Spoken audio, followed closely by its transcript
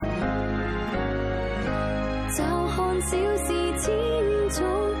就看小事千種，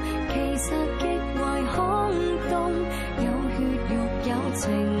其實極為空洞。有血肉有情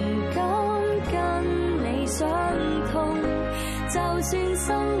感，跟你相通。就算生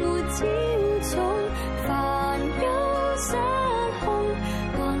活超重，煩憂失控，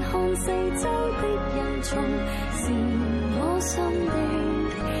還看四周的人叢，是我心的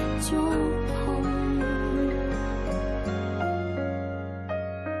觸碰。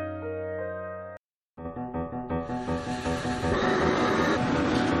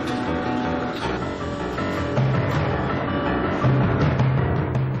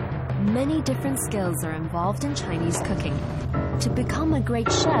Many different skills are involved in Chinese cooking. To become a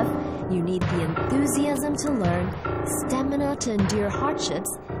great chef, you need the enthusiasm to learn, stamina to endure hardships,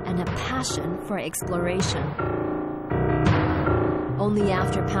 and a passion for exploration. Only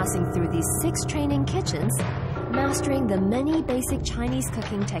after passing through these 6 training kitchens, mastering the many basic Chinese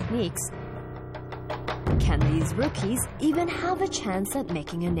cooking techniques, can these rookies even have a chance at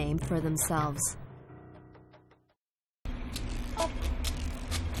making a name for themselves.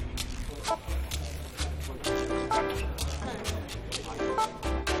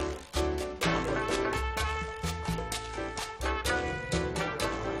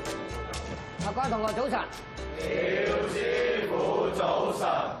各位同學早晨，廖師傅早晨。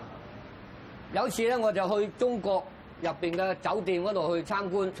有次咧，我就去中國入邊嘅酒店嗰度去參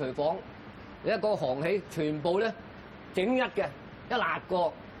觀廚房，一個行起全部咧整一嘅，一辣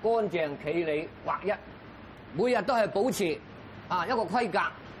過，乾淨企理劃一，每日都係保持一個規格。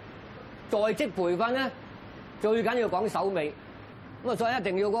在職培訓咧，最緊要講手尾，咁所以一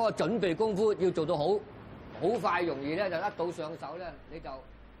定要嗰個準備功夫要做到好快容易咧就一到上手咧你就。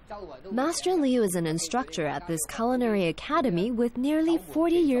Master Liu is an instructor at this culinary academy with nearly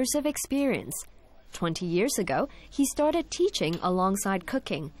 40 years of experience. 20 years ago, he started teaching alongside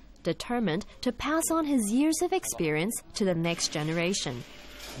cooking, determined to pass on his years of experience to the next generation.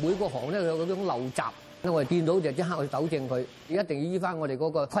 每個行咧有嗰種陋習，我哋見到就即刻去糾正佢，一定要依翻我哋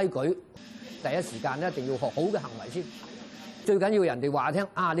嗰個規矩。第一時間一定要學好嘅行為先，最緊要人哋話聽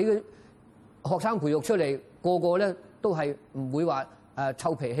你嘅學生培育出嚟個個咧都係唔會話。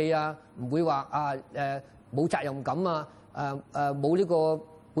臭脾氣啊，唔會話冇責任感啊，冇呢個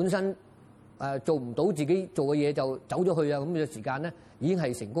本身做唔到自己做嘅嘢就走咗去啊，咁嘅時間咧已經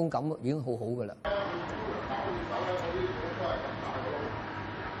係成功感已經好好㗎啦。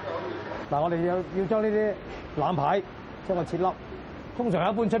嗱，我哋要將呢啲腩排將佢切粒。通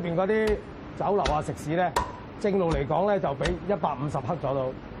常一般出邊嗰啲酒樓啊食肆咧，正路嚟講咧就俾150克左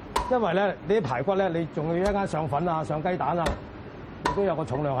右，因為咧呢啲排骨咧你仲要一間上粉啊、上雞蛋啊。都有個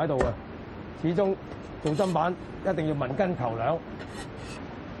重量喺度嘅，始終做砧板一定要問斤求兩。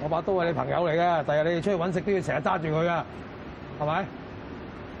我把刀係你朋友嚟嘅，第日你哋出去揾食都要成日揸住佢噶，係咪？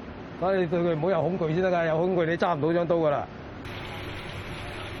所以你對佢唔好有恐懼先得㗎，有恐懼你揸唔到張刀㗎啦。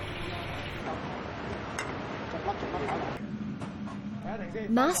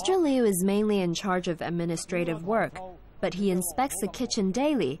Master Liu is mainly in charge of administrative work, but he inspects the kitchen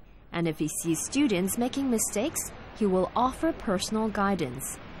daily, and if he sees students making mistakes, he will offer personal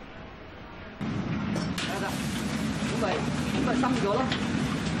guidance. 咁咪深咗咯，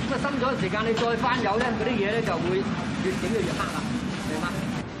咁深咗時間你再翻油咧，嗰啲嘢咧就會越整就越黑啦，明嗎？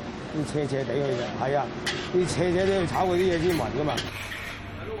要斜斜地去嘅，係啊，要斜斜地去炒嗰啲嘢先勻㗎嘛。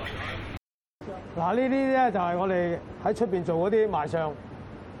嗱，呢啲咧就係我哋喺出邊做嗰啲賣相，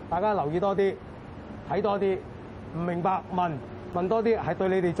大家留意多啲，睇多啲，唔明白問多啲係對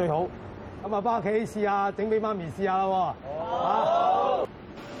你哋最好。咁啊，翻屋企試下，整俾媽咪試下啦喎。好。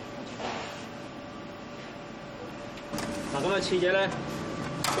嗱，咁啊刺嘢咧，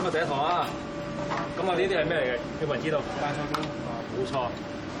今日第一堂啊。咁啊，呢啲係咩嚟嘅？有冇人知道？單雙刀。冇錯，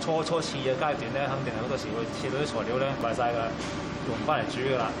初刺嘅階段咧，肯定係好多時會刺到啲材料咧壞晒㗎，用唔翻嚟煮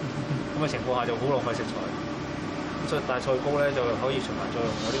㗎啦。咁嘅情況下就好浪費食材。咁所以大菜糕咧就可以循環再用，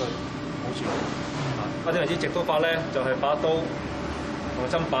有呢個好處。或者為之直刀法咧，就係把刀同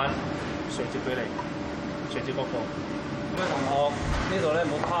砧板。垂接俾你，垂接嗰個。咁啊，同學呢度咧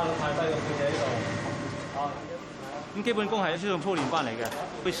唔好趴到太低個背脊呢度。咁基本功係需要操練翻嚟嘅，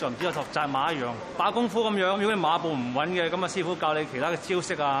非常之有學習馬一樣，打功夫咁樣。如果你馬步唔穩嘅，咁啊師傅教你其他嘅招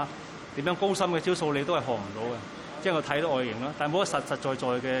式啊，點樣高深嘅招數你都係學唔到嘅。即係我睇到外形咯，但係冇得實在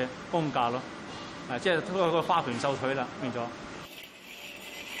嘅功架咯。即係都係個花拳繡腿啦，變咗。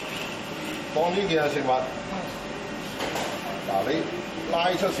放呢件係食物。嗱，你拉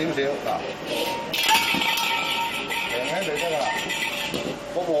出少少，嗱，輕輕地得㗎啦。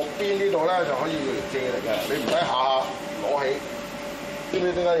個鑊邊呢度咧就可以借力嘅，你唔使下下攞起。知唔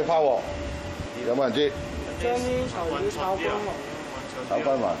知點解要拋鑊？有冇人知？將啲材料炒均勻。炒均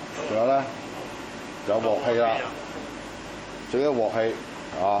勻，仲有咧？有鑊氣啦，整咗鑊氣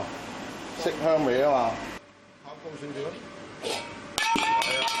啊，色香味啊嘛。烤高少少。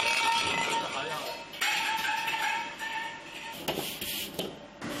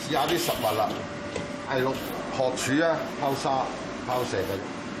試下啲實物啦，係用學柱啊，拋沙、拋石嘅，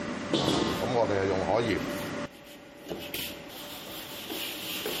咁我哋係用海鹽。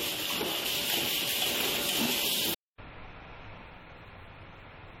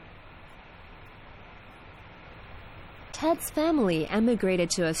Ted's family emigrated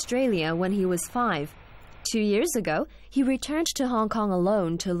to Australia when he was 5. 2 years ago, he returned to Hong Kong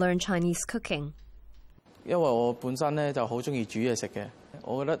alone to learn Chinese cooking. 因為我本身咧就好中意煮嘢食嘅，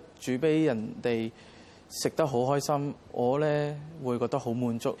我覺得煮俾人哋食得好開心，我咧會覺得好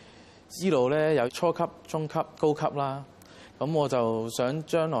滿足。呢度咧有初級、中級、高級啦，咁我就想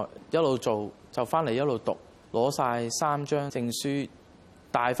將來一路做就翻嚟一路讀，攞晒3張證書，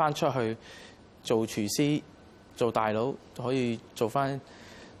帶翻出去做廚師。做大佬可以做翻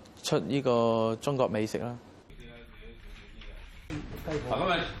出呢個中國美食啦。嗱，咁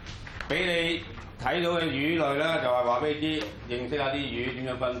啊，俾你睇到嘅魚類咧，就係話俾你知，認識下啲魚點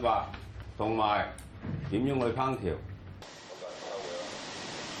樣分法，同埋點樣去烹調。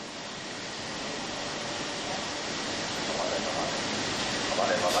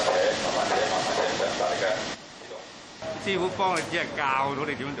師傅幫你只係教到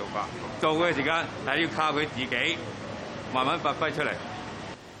你點樣做法，做嘅時間係要靠佢自己慢慢發揮出嚟。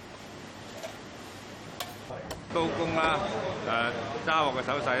刀工啦，揸鑊嘅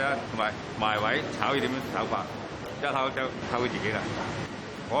手勢啦，同埋埋位炒嘢點樣炒法，一口就靠佢自己啦。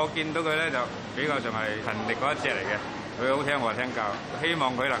我見到佢咧就比較上係勤力嗰一隻嚟嘅，佢好聽話聽教，希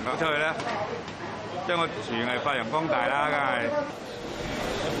望佢能夠出去咧將個廚藝發揚光大啦，梗係。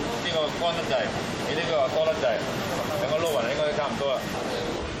呢個乾得滯，你呢個多得滯。兩個撈勻應該差唔多啦。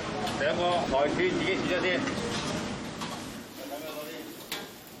兩個台柱自己煮咗先。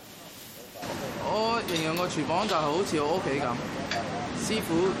我形容個廚房就好似我屋企咁，師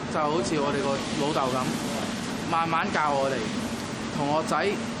傅就好似我哋個老豆咁，慢慢教我哋。同學仔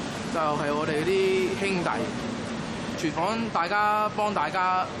就係我哋啲兄弟。廚房大家幫大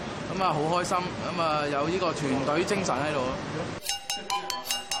家，咁啊好開心，咁啊有呢個團隊精神喺度。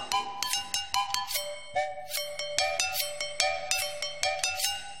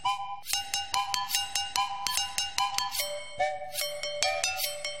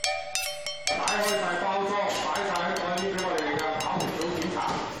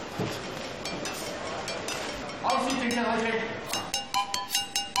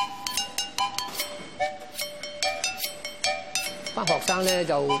班學生咧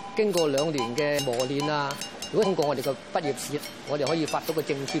就經過2年嘅磨練啊，如果通過我哋嘅畢業試，我哋可以發到個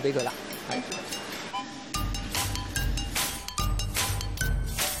證書俾佢啦。係。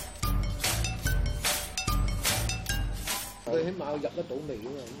佢起碼入得到味啊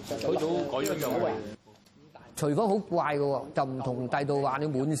嘛，取到改咗樣味。廚房好怪嘅喎，就唔同第度話你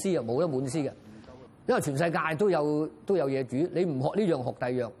滿師啊，冇得滿師嘅，因為全世界都有嘢煮，你唔學呢樣學第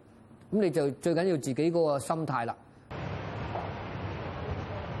二樣，咁你就最緊要自己嗰個心態啦。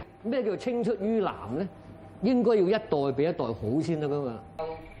咩叫青出於藍咧？應該要一代比一代好先得噶嘛。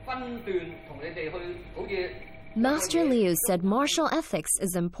分段同你哋去好似。Master Liu said martial ethics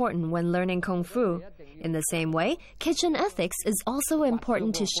is important when learning Kung Fu. In the same way, kitchen ethics is also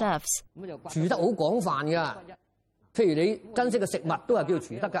important to chefs. 廚德好廣泛㗎，譬如你珍惜嘅食物都係叫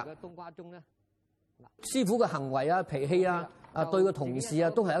廚德㗎。師傅嘅行為啊、脾氣啊、對個同事啊，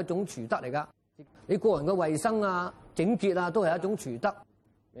都係一種廚德嚟㗎。你個人嘅衛生啊、整潔啊，都係一種廚德。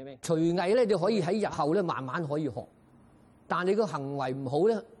廚藝咧，你可以喺日後咧慢慢可以學，但你個行為唔好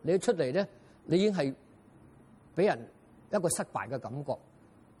咧，你出嚟咧，你已經係俾人一個失敗嘅感覺，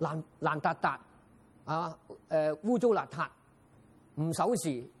爛笪笪啊，污糟邋遢，唔守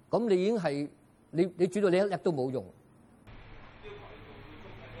時，咁你已經係你煮到你一日都冇用。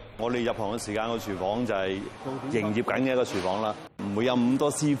我哋入行嘅時間，個廚房就係營業緊嘅一個廚房啦，唔會有咁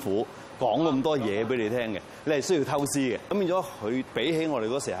多師傅講咁多嘢俾你聽嘅，你係需要偷師嘅。咁變咗佢比起我哋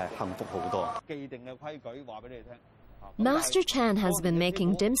嗰時係幸福好多。既定嘅規矩話俾你聽。Master Chan has been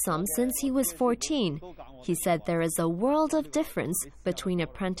making dim sum since he was 14. He said there is a world of difference between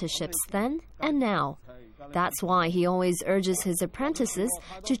apprenticeships then and now. That's why he always urges his apprentices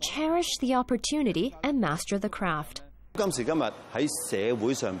to cherish the opportunity and master the craft. 今時今日喺社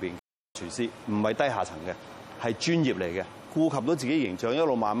會上邊，廚師唔係低下層嘅，係專業嚟嘅，顧及到自己形象一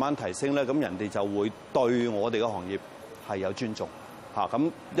路慢慢提升咧，咁人哋就會對我哋嘅行業係有尊重嚇，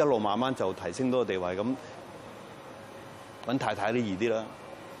咁一路慢慢就提升到個地位，咁揾太太都易啲啦。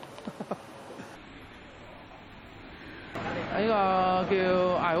呢個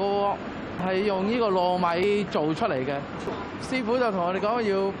叫艾窩窩，係用呢個糯米做出嚟嘅。師傅就同我哋講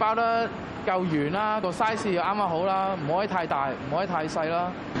要包得夠圓啦，個 size 要啱啱好啦，唔可以太大，唔可以太細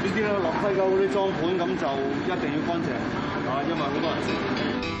啦。呢啲咧落批嗰啲裝盤咁就一定要乾淨，因為好多人食。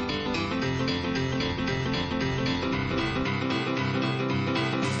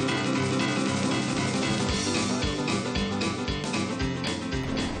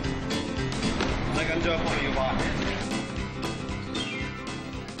唔使緊張，我哋要快。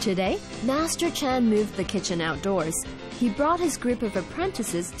Today, Master Chan moved the kitchen outdoors. He brought his group of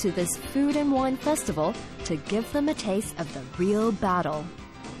apprentices to this food and wine festival to give them a taste of the real battle.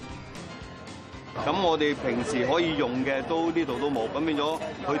 咁我哋平時可以用嘅都呢度都冇，咁變咗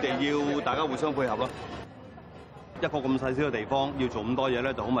佢哋要大家互相配合咯。一個咁細小嘅地方要做咁多嘢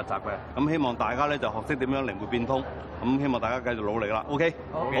咧，就好密集嘅。咁希望大家咧就學識點樣靈活變通。咁希望大家繼續努力啦。OK，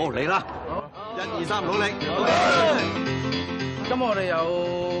 好嚟啦！1、2、3，努力。咁我哋有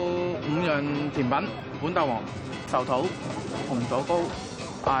5樣甜品：豌豆黃、壽桃、紅棗糕、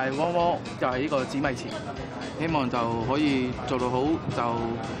艾窩窩，就係呢個紫米糍。希望就可以做到好，就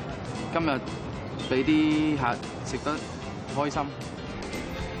今日俾啲客食得開心。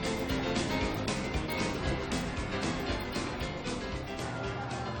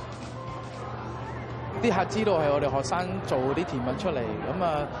啲客知道係我哋學生做啲甜品出嚟，咁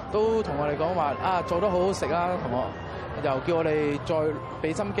啊都同我哋講話啊做得好好食啊，同學又叫我哋再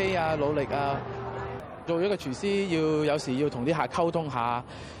俾心機啊，努力啊。做一個廚師有時要同啲客溝通下，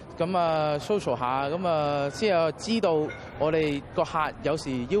咁啊 social 下，咁啊先有知道我哋個客有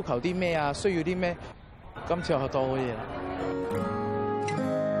時要求啲咩啊，需要啲咩。今次我學到好嘢。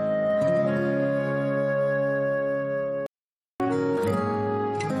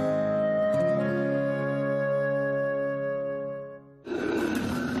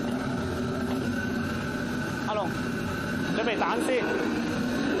阿龍，準備蛋先。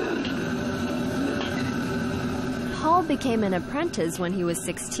Paul became an apprentice when he was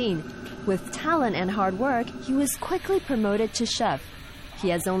 16. With talent and hard work, he was quickly promoted to chef. He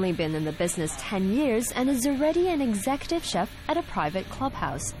has only been in the business 10 years and is already an executive chef at a private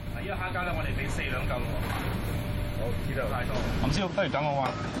clubhouse. 呢個蝦膠咧，我哋俾4兩夠喎。好，知道。林師傅，不如咁我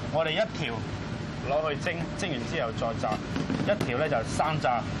話，我哋一條攞去蒸，蒸完之後再炸，一條咧就生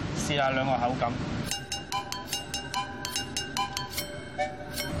炸，試下兩個口感。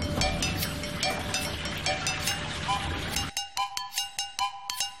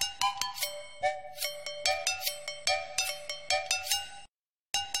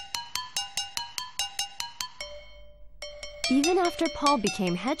Even after Paul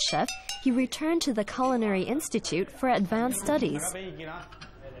became head chef, he returned to the Culinary Institute for advanced studies.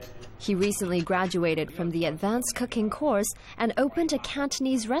 He recently graduated from the advanced cooking course and opened a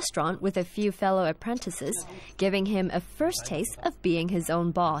Cantonese restaurant with a few fellow apprentices, giving him a first taste of being his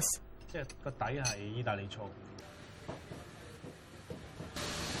own boss. 即係個底係意大利醋。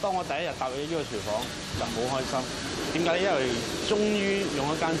當我第一日踏入呢個廚房，就好開心。點解咧？因為終於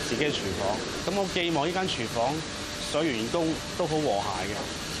用一間自己嘅廚房。咁我寄望呢間廚房所有員工都好和諧嘅，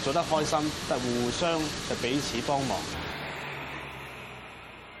做得開心，就互相就彼此幫忙。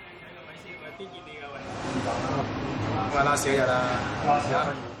我拉少日啦，拉少。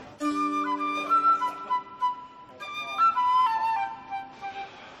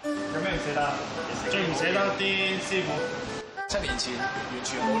有咩唔捨得？最唔捨得啲師傅。7年前完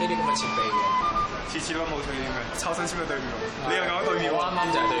全冇呢啲咁嘅設備嘅，次次都冇對面嘅，抄新鮮嘅對面。你又講對面，我啱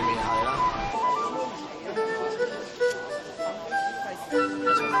啱就係對面，係啦。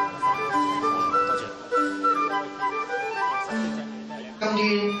今天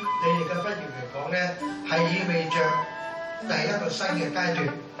你哋嘅畢業嚟講咧，係意味着第一個新嘅階段。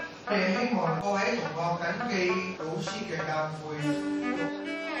我哋希望各位同學謹記老師嘅教誨。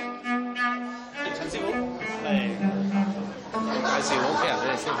陳師傅，介紹屋企人俾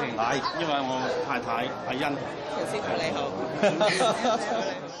你識先。係，因為我太太阿欣。陳師傅你好。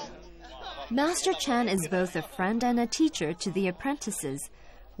Master Chan is both a friend and a teacher to the apprentices.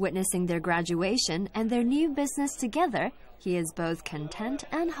 Witnessing their graduation and their new business together, he is both content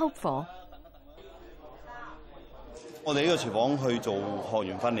and hopeful. 我哋呢個廚房去做學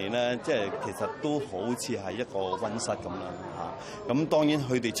員訓練咧，即係其實都好似係一個溫室咁啦嚇。咁當然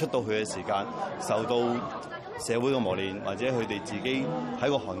佢哋出到去嘅時間，受到社會嘅磨練，或者佢哋自己喺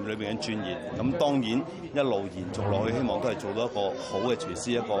個行業裏邊嘅鑽研，咁當然一路延續落去，希望都係做到一個好嘅廚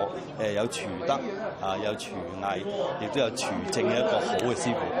師，一個有廚德啊，有廚藝，亦都有廚政嘅一個好嘅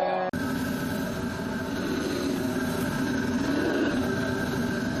師傅。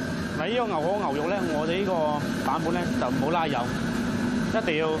嗱，呢個牛河牛肉咧，我哋呢個版本咧就唔好拉油，一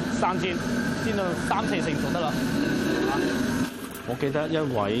定要生煎，煎到3、4成熟得啦。我記得一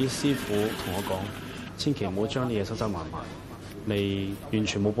位師傅同我講，千祈唔好將啲嘢收收埋埋，你完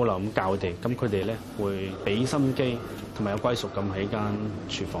全冇保留咁教佢哋，咁佢哋咧會俾心機同埋有歸屬感喺間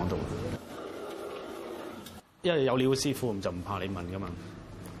廚房度。因為有料嘅師傅就唔怕你問噶嘛，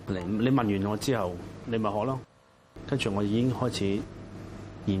你問完我之後，你咪學咯。跟住我已經開始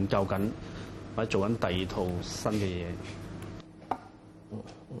研究緊或者做緊第二套新嘅嘢。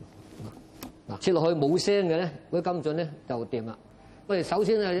嗱，切落去冇聲嘅咧，嗰啲金筍咧就掂啦。我哋首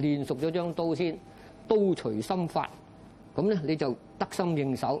先係練熟咗張刀先，刀隨心法，咁咧你就得心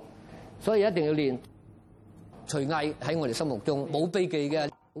應手。所以一定要練。廚藝喺我哋心目中冇避忌嘅。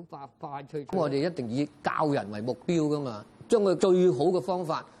好快脆，咁我哋一定以教人為目標噶嘛，將佢最好嘅方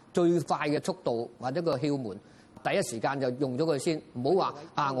法、最快嘅速度或者個竅門，第一時間就用咗佢先，唔好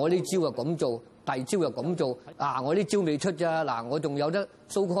話我呢招又咁做，第二招又咁做，我呢招未出咋，嗱我仲有得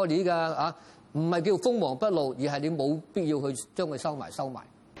so call 㗎唔係叫鋒芒不露，而係你冇必要去將佢收埋。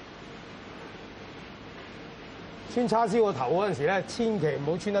穿叉燒個頭嗰陣時咧，千祈唔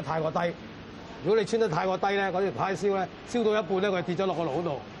好穿得太過低。如果你穿得太過低咧，嗰條派燒咧燒到一半咧，佢跌咗落個爐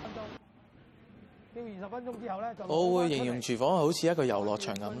度。燒20分鐘之後咧，我會形容廚房好似一個遊樂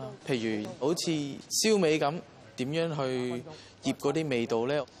場咁啦。譬如好似燒味咁，點樣去醃嗰啲味道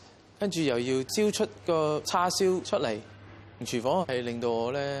咧？跟住又要燒出個叉燒出嚟。廚房係令到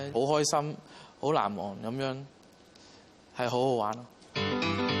我咧好開心、好難忘咁樣，係好好玩咯。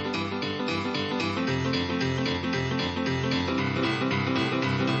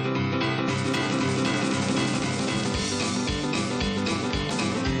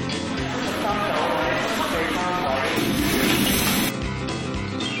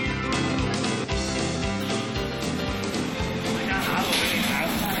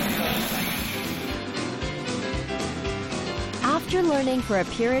After learning for a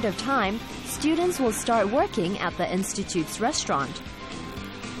period of time, students will start working at the Institute's restaurant.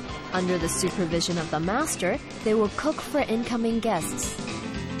 Under the supervision of the master, they will cook for incoming guests.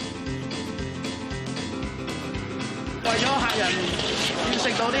 為咗客人要食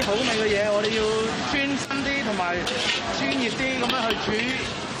到啲好味嘅嘢，我哋要專心啲同埋專業啲咁樣去煮，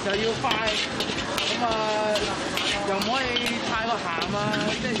又要快，又唔可以太過鹹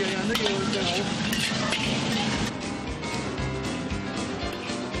即係樣樣都要最好。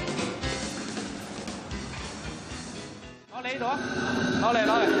攞嚟呢度啊！攞嚟。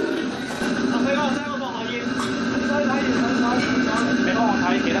你幫我揸個幕後頁，你幫我睇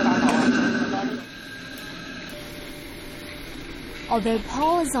幾多單頭啊？ Although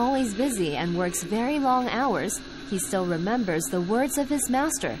Paul is always busy and works very long hours, he still remembers the words of his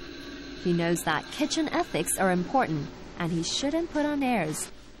master. He knows that kitchen ethics are important, and he shouldn't put on airs.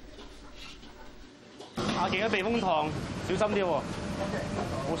 記得避風塘，小心啲喎，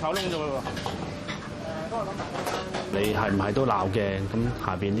冇炒窿咗喎。你係唔係都鬧嘅？咁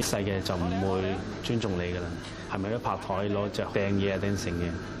下邊啲細嘅就唔會尊重你㗎啦。係咪都拍台攞隻掟嘢掟成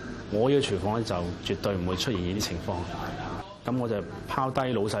嘅？我呢個廚房咧就絕對唔會出現呢啲情況。咁我就拋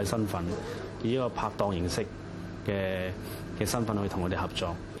低老細身份，以一個拍檔形式嘅身份去同我哋合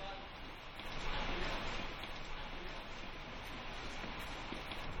作。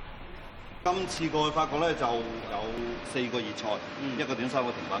今次過去法國咧就有4個熱菜，一個短三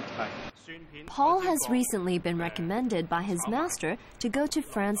個甜品。Paul has recently been recommended by his master to go to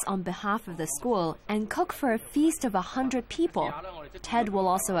France on behalf of the school and cook for a feast of 100 people. Ted will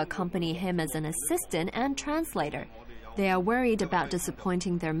also accompany him as an assistant and translator. They are worried about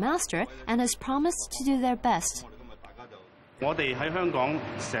disappointing their master and has promised to do their best. 我哋喺香港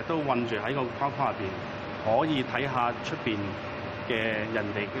成日都困住喺個框框入邊，可以睇下出邊嘅人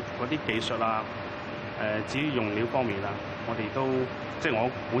哋嗰啲技術啊，至於用料方面啊，我哋都即係我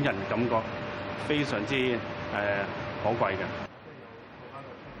本人感覺非常之可貴嘅。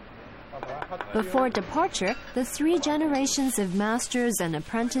Before departure, the 3 generations of masters and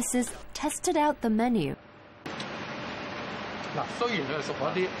apprentices tested out the menu. 嗱，雖然佢係熟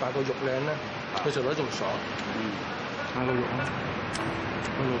咗啲，但係個肉靚咧，佢食得仲爽。睇個肉啦，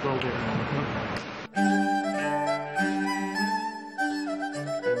個肉都 OK。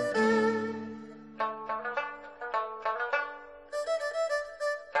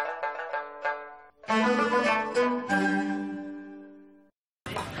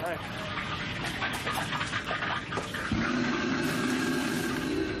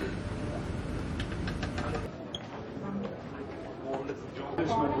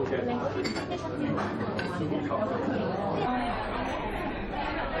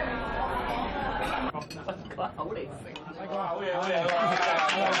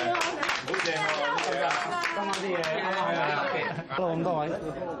Hello，咁多位，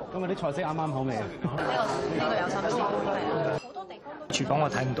今日啲菜式啱啱好味啊！呢個有心思，係啊，好多地方。廚房我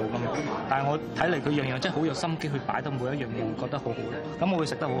睇唔到噶嘛，但係我睇嚟佢樣樣真係好有心機去擺得每一樣嘢，我覺得好好咧。咁我會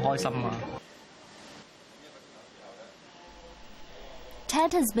食得好開心啊！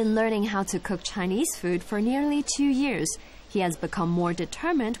 Ted has been learning how to cook Chinese food for nearly 2 years. He has become more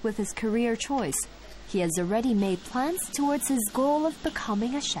determined with his career choice. He has already made plans towards his goal of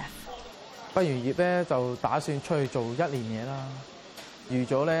becoming a chef. 畢完業咧就打算出去做1年嘢啦。預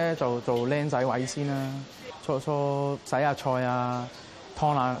咗咧就做僆仔位先啦。初洗下菜啊，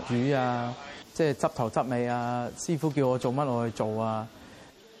湯下魚啊，即係執頭執尾啊。師傅叫我做乜我去做啊。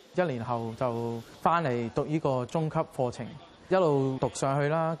1年後就翻嚟讀呢個中級課程。 一路讀上去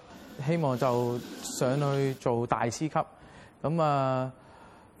啦，希望就上去做大師級，咁啊，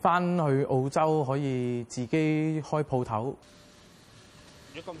翻去澳洲可以自己開鋪頭。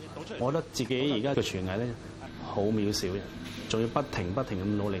我覺得自己而家嘅廚藝咧好渺小嘅，仲要不停咁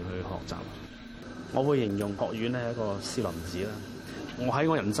努力去學習。我會形容學院咧係一個少林寺啦。我喺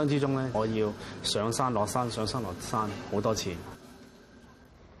我人生之中咧，我要上山落山，上山落山好多次。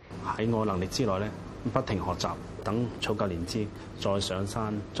喺我能力之內咧，不停學習。 等儲夠年資，再上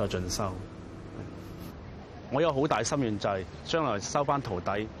山，再進修。我有好大心願，就係將來收翻徒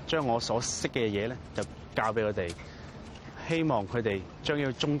弟，將我所識嘅嘢咧，就教俾佢哋。希望佢哋將呢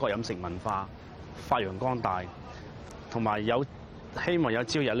個中國飲食文化發揚光大，同埋希望有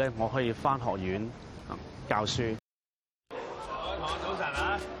朝日咧，我可以翻學院教書。早晨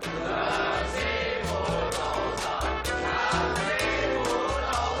啊！